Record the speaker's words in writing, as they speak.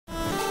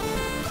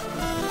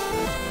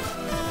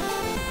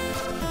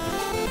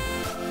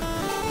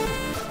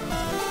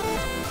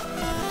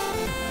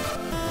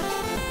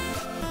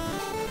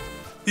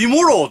The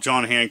immortal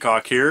John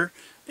Hancock here,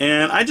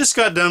 and I just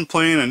got done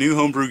playing a new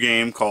homebrew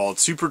game called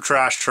Super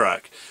Trash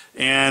Truck,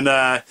 and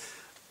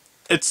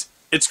it's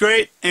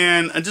great,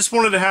 and I just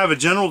wanted to have a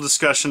general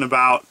discussion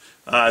about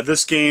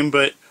this game,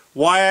 but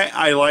why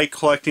I like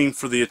collecting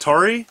for the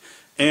Atari,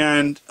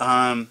 and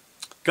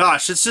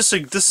gosh, this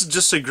is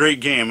just a great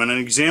game and an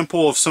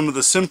example of some of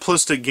the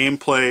simplistic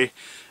gameplay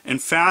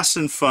and fast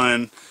and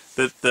fun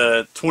that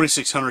the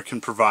 2600 can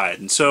provide.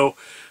 And so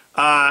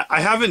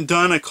I haven't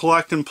done a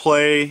collect and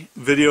play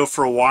video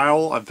for a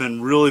while. I've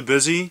been really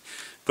busy,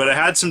 but I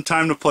had some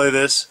time to play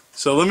this.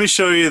 So let me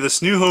show you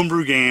this new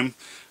homebrew game,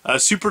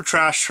 Super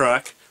Trash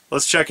Truck.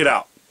 Let's check it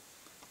out.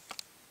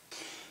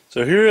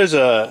 So here is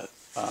a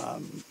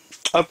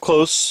up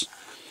close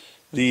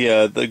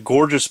the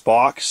gorgeous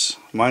box.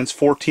 Mine's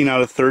 14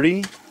 out of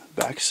 30.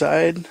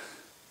 Backside.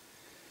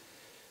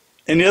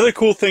 And the other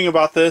cool thing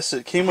about this,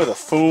 it came with a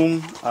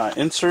foam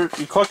insert.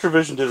 Collector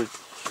Vision did a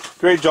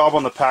great job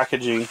on the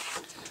packaging.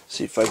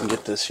 See if I can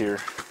get this here.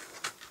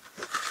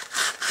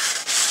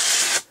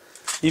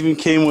 Even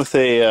came with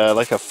a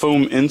like a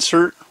foam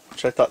insert,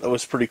 which I thought that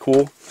was pretty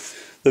cool.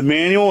 The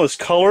manual is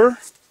color.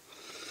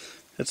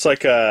 It's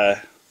like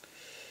a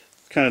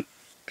kind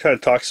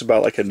of talks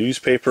about like a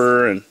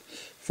newspaper, and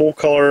full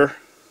color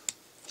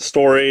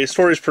story.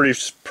 Story's pretty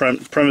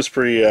premise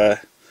pretty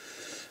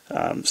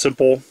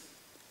simple.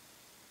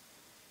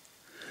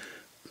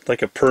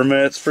 Like a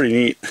permit. It's pretty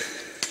neat.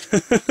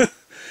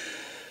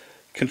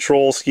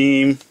 Control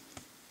scheme.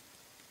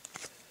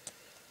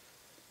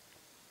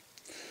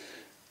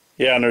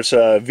 Yeah, and there's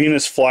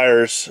Venus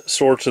Flyers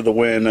Soar to the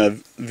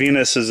Wind.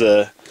 Venus is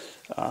a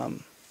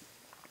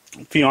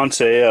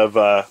fiance of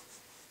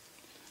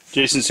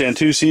Jason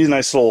Santucci.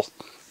 Nice little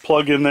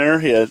plug in there.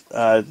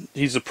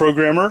 He's a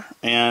programmer,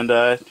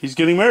 and he's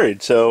getting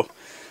married, so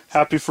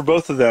happy for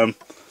both of them.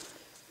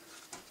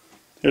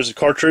 Here's a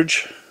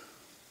cartridge.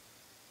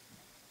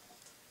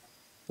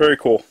 Very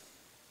cool.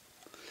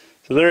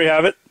 So there you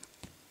have it.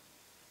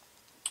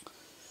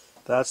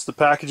 That's the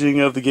packaging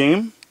of the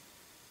game.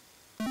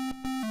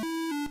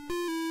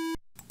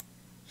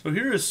 So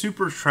here is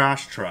Super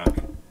Trash Truck.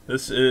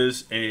 This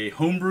is a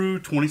homebrew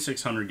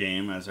 2600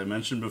 game, as I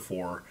mentioned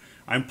before.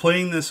 I'm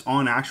playing this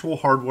on actual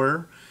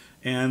hardware,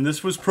 and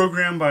this was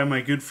programmed by my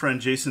good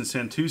friend Jason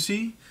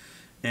Santucci,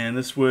 and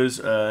this was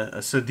a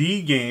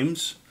Saidai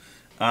Games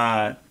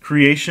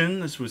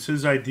creation. This was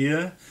his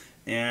idea,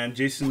 and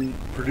Jason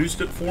produced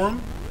it for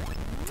him.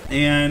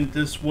 And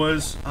this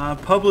was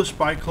published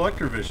by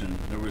Collector Vision.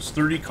 There was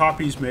 30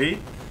 copies made.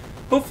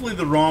 Hopefully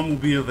the ROM will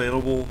be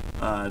available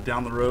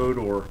down the road,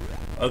 or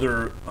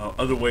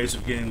other ways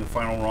of getting the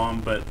final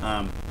ROM. But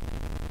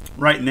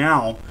right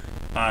now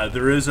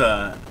there is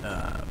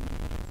a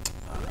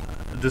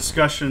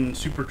discussion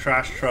Super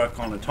Trash Truck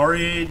on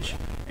Atari Age,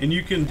 and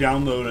you can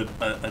download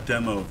a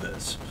demo of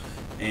this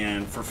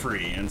and for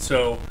free. And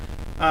so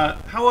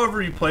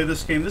however you play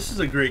this game, this is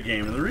a great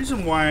game. And the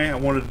reason why I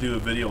wanted to do a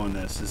video on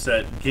this is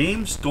that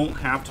games don't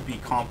have to be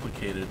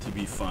complicated to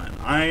be fun.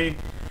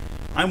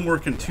 I'm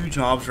working 2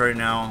 jobs right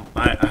now.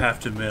 I have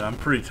to admit, I'm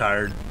pretty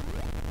tired.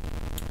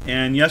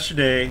 And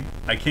yesterday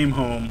I came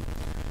home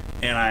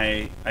and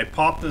I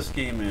popped this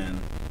game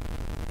in,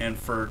 and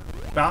for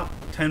about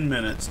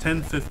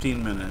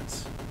 10-15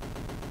 minutes,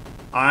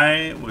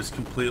 I was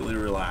completely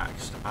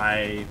relaxed.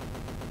 I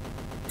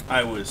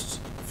was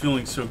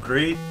feeling so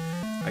great.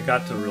 I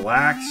got to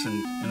relax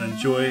and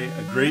enjoy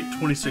a great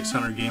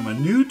 2600 game, a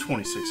new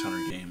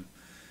 2600 game.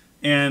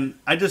 And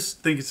I just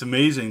think it's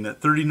amazing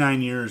that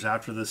 39 years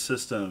after this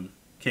system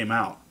came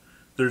out,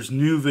 there's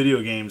new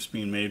video games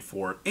being made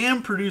for it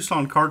and produced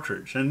on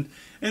cartridge. And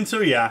so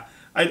yeah,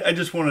 I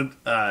just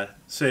want to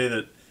say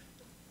that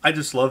I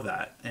just love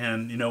that.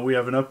 And you know, we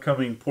have an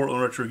upcoming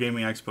Portland Retro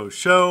Gaming Expo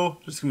show.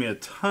 There's going to be a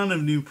ton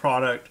of new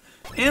product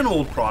and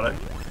old product.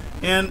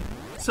 And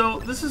so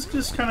this is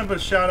just kind of a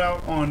shout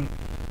out on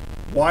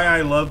why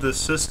I love this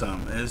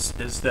system is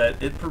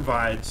that it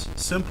provides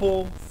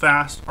simple,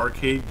 fast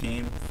arcade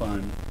game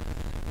fun,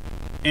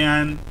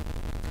 and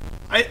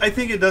I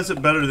think it does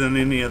it better than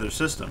any other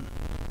system.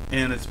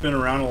 And it's been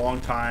around a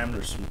long time.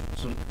 There's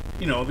some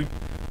you know, the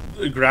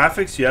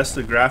graphics. Yes,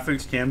 the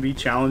graphics can be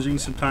challenging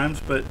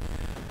sometimes, but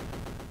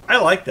I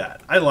like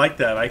that. I like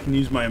that I can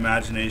use my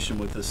imagination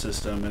with the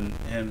system,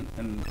 and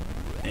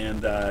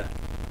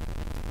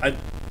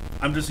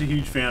I'm just a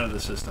huge fan of the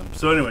system.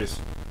 So, anyways,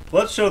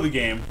 let's show the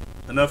game.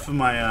 Enough of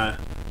my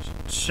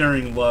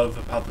sharing love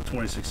about the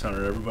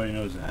 2600. Everybody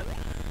knows that.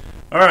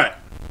 Alright.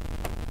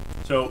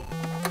 So,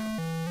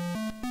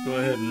 go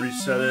ahead and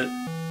reset it.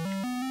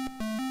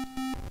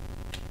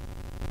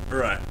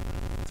 Alright.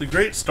 It's a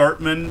great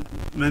start menu.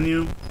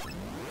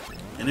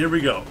 And here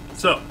we go.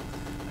 So,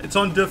 it's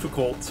on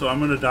difficult, so I'm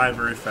going to die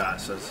very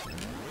fast.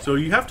 So,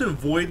 you have to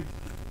avoid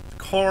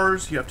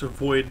cars. You have to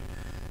avoid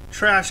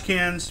trash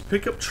cans.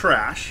 Pick up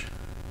trash.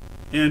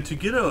 And to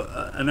get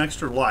an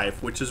extra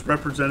life, which is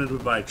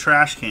represented by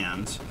trash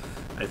cans,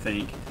 I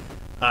think,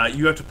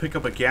 you have to pick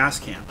up a gas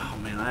can. Oh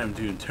man, I am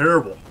doing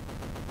terrible.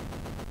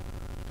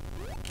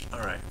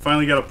 Alright,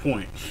 finally got a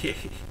point.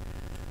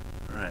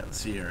 Alright, let's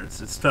see here.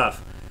 It's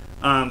tough.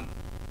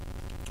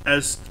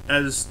 As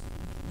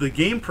the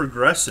game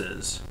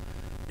progresses,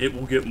 it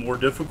will get more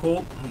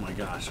difficult. Oh my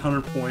gosh,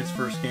 100 points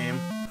first game.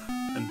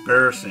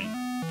 Embarrassing.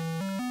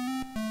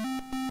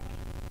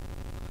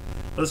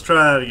 Let's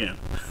try that again.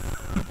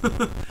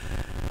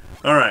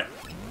 Alright.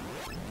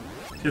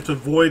 You have to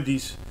avoid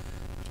these...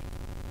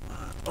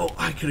 oh,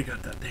 I could have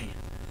got that. Dang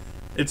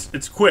it.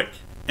 It's quick.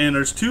 And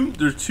there's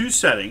two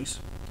settings.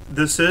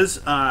 This is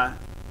PAL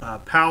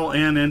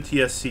and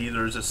NTSC.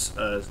 There's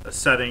a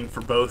setting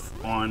for both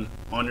on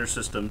your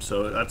system,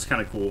 so that's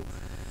kind of cool.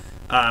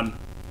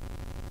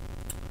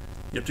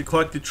 You have to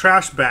collect the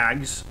trash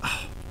bags.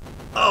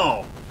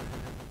 Oh!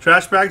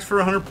 Trash bags for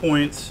 100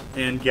 points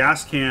and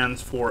gas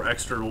cans for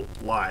extra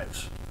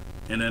lives.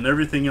 And then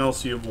everything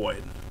else you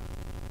avoid.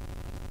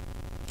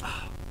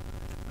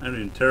 I'm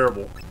doing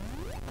terrible.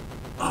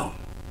 Oh!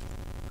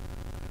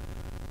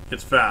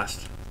 It's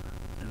fast.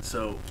 And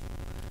so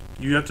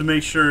you have to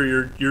make sure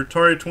your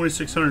Atari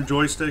 2600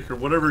 joystick or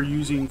whatever you're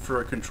using for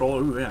a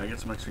controller. Ooh, yeah, I got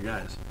some extra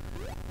guys.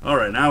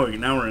 Alright, now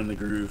we're in the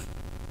groove.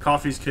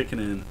 Coffee's kicking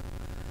in.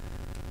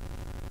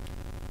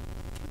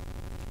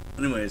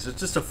 Anyways, it's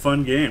just a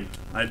fun game.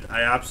 I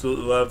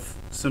absolutely love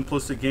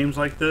simplistic games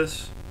like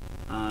this.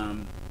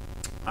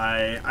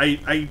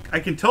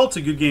 I can tell it's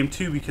a good game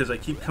too because I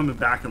keep coming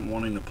back and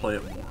wanting to play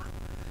it more.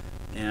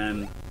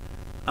 And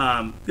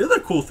the other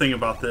cool thing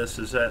about this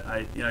is that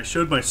I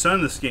showed my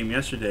son this game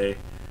yesterday,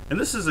 and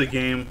this is a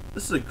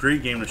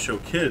great game to show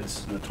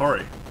kids in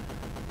Atari.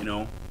 You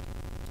know,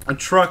 a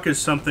truck is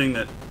something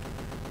that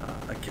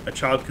a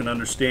child can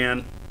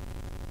understand.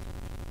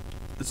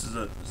 This is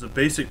a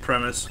basic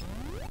premise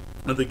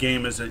of the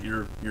game, is that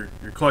you're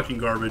collecting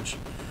garbage.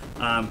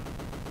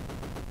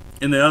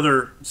 In the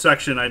other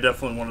section, I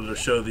definitely wanted to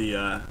show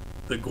the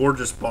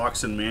gorgeous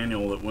box and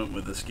manual that went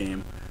with this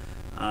game.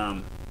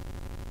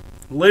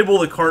 Label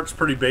the cart's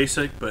pretty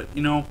basic, but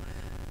you know,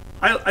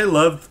 I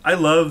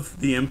love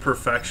the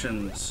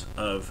imperfections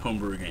of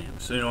homebrew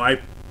games. You know,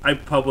 I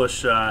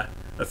publish a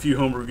few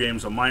homebrew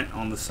games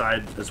on the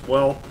side as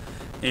well,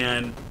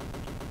 and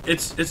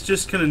it's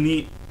just kind of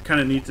neat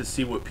to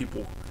see what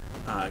people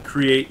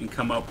create and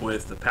come up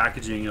with, the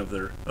packaging of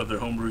their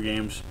homebrew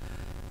games,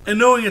 and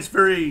knowing it's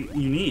very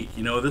unique.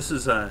 You know, this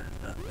is a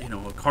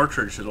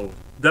cartridge that'll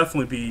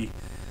definitely be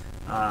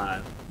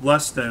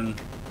less than,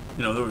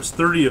 you know, there was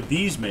 30 of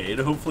these made.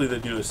 Hopefully they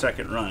do a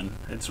second run.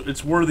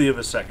 It's worthy of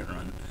a second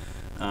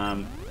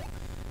run.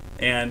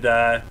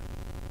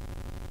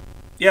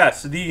 Yeah,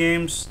 Saidai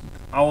Games.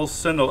 I'll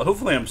send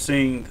hopefully I'm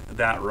saying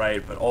that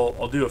right, but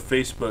I'll do a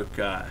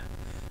Facebook.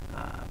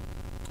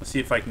 See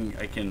if I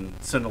can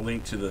send a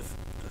link to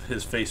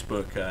his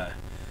Facebook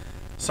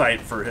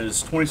site for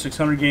his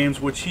 2600 games,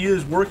 which he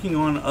is working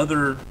on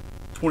other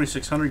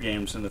 2600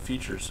 games in the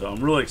future. So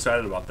I'm really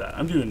excited about that.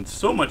 I'm doing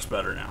so much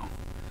better now.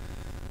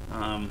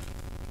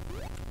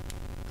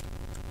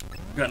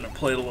 Gotten to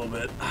play it a little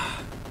bit.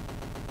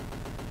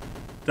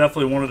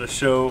 Definitely wanted to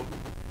show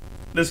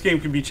this game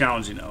can be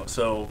challenging though.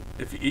 So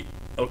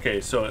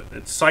so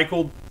it's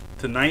cycled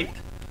to night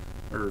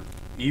or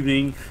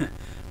evening,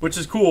 which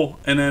is cool,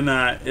 and then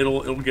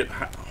it'll get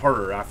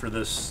harder after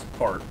this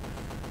part.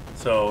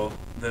 So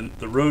then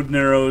the road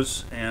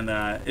narrows, and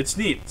it's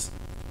neat. It's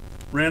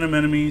random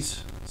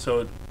enemies,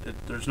 so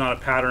there's not a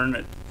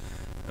pattern.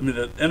 I mean,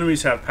 the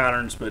enemies have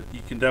patterns, but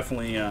you can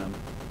definitely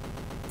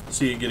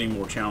see it getting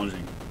more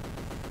challenging.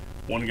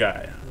 One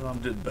guy.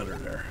 Did better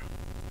there.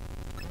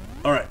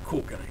 Alright,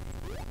 cool. Got it.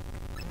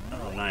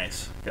 Oh,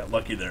 nice. Got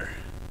lucky there.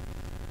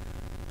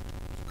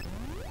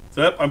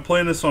 So, yep, I'm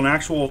playing this on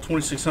actual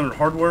 2600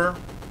 hardware.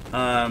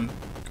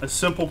 A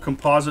simple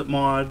composite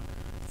mod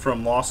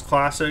from Lost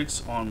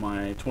Classics on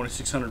my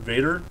 2600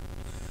 Vader.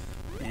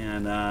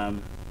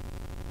 And,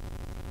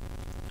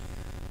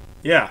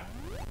 yeah.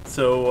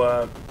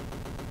 So,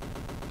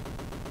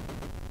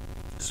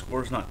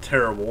 score's not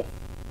terrible.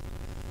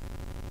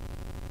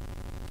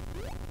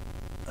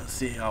 Let's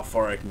see how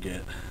far I can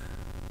get.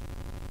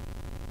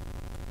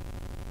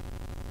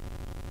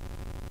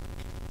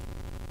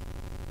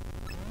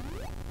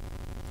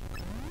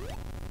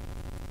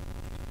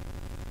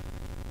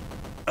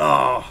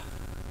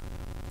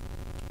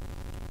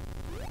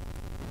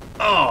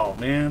 Oh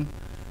man.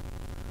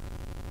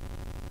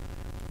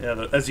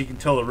 Yeah, as you can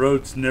tell, the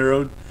road's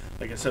narrowed,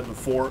 like I said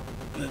before,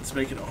 and it's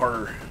making it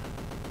harder.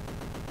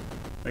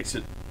 Makes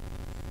it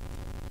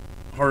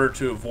harder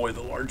to avoid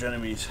the large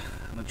enemies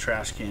and the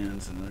trash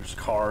cans, and there's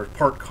cars,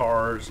 parked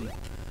cars, and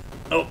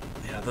oh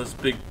yeah, those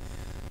big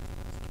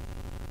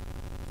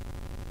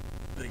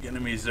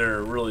enemies there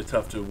are really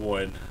tough to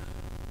avoid.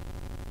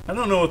 I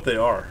don't know what they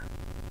are.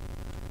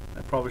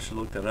 I probably should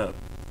look that up.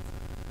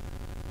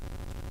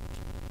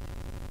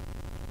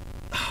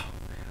 Oh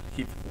man, I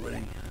keep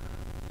avoiding.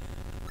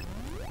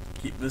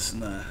 Keep missing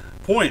the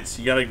points.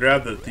 You gotta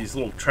grab these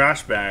little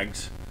trash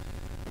bags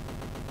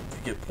to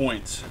get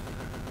points.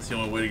 That's the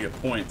only way to get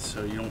points,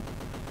 so you don't.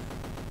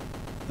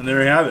 And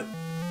there you have it.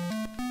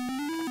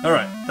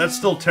 Alright, that's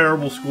still a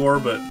terrible score,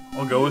 but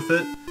I'll go with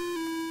it.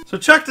 So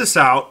check this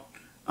out.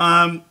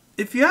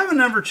 if you haven't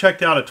ever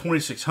checked out a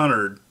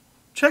 2600,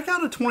 check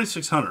out a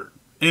 2600.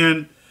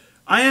 And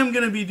I am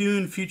going to be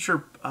doing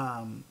future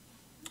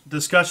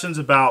discussions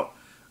about.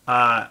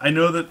 I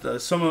know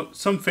that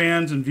some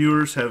fans and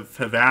viewers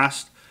have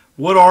asked,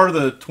 what are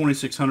the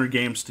 2600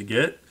 games to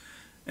get?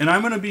 And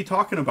I'm going to be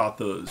talking about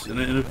those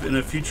in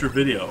a future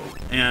video.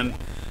 And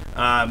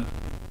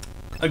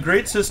a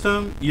great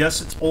system.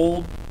 Yes, it's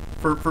old.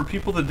 For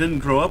people that didn't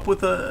grow up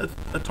with a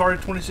Atari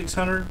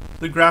 2600,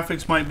 the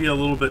graphics might be a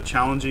little bit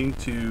challenging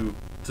to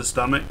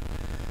stomach.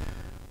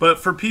 But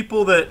for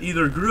people that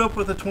either grew up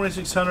with a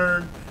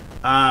 2600,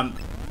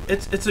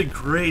 it's a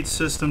great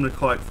system to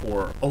collect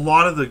for. A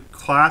lot of the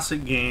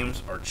classic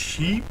games are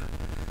cheap.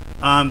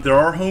 There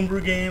are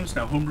homebrew games.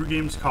 Now, homebrew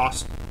games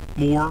cost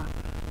more,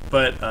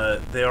 but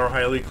they are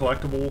highly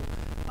collectible.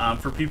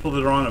 For people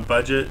that are on a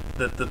budget,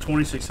 the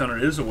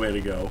 2600 is a way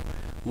to go.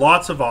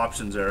 Lots of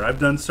options there. I've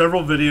done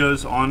several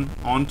videos on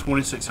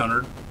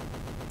 2600,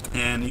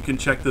 and you can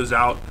check those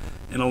out.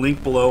 In a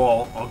link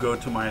below, I'll go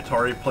to my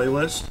Atari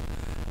playlist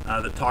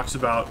that talks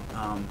about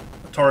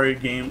Atari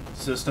game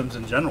systems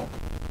in general.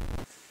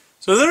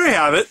 So there you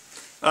have it.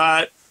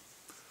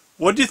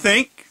 What do you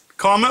think?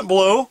 Comment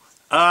below.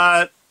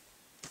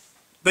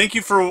 Thank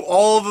you for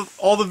all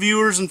the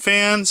viewers and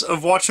fans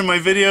of watching my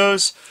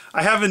videos.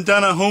 I haven't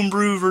done a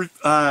homebrew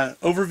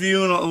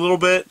overview in a little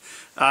bit.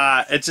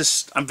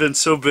 I've been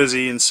so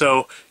busy, and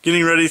so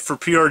getting ready for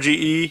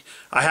PRGE.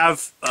 I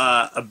have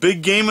a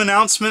big game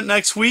announcement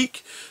next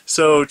week,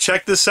 so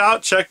check this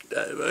out.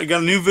 I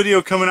got a new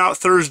video coming out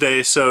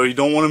Thursday, so you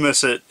don't want to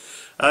miss it.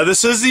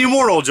 This is the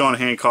immortal John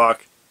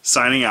Hancock,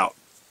 signing out.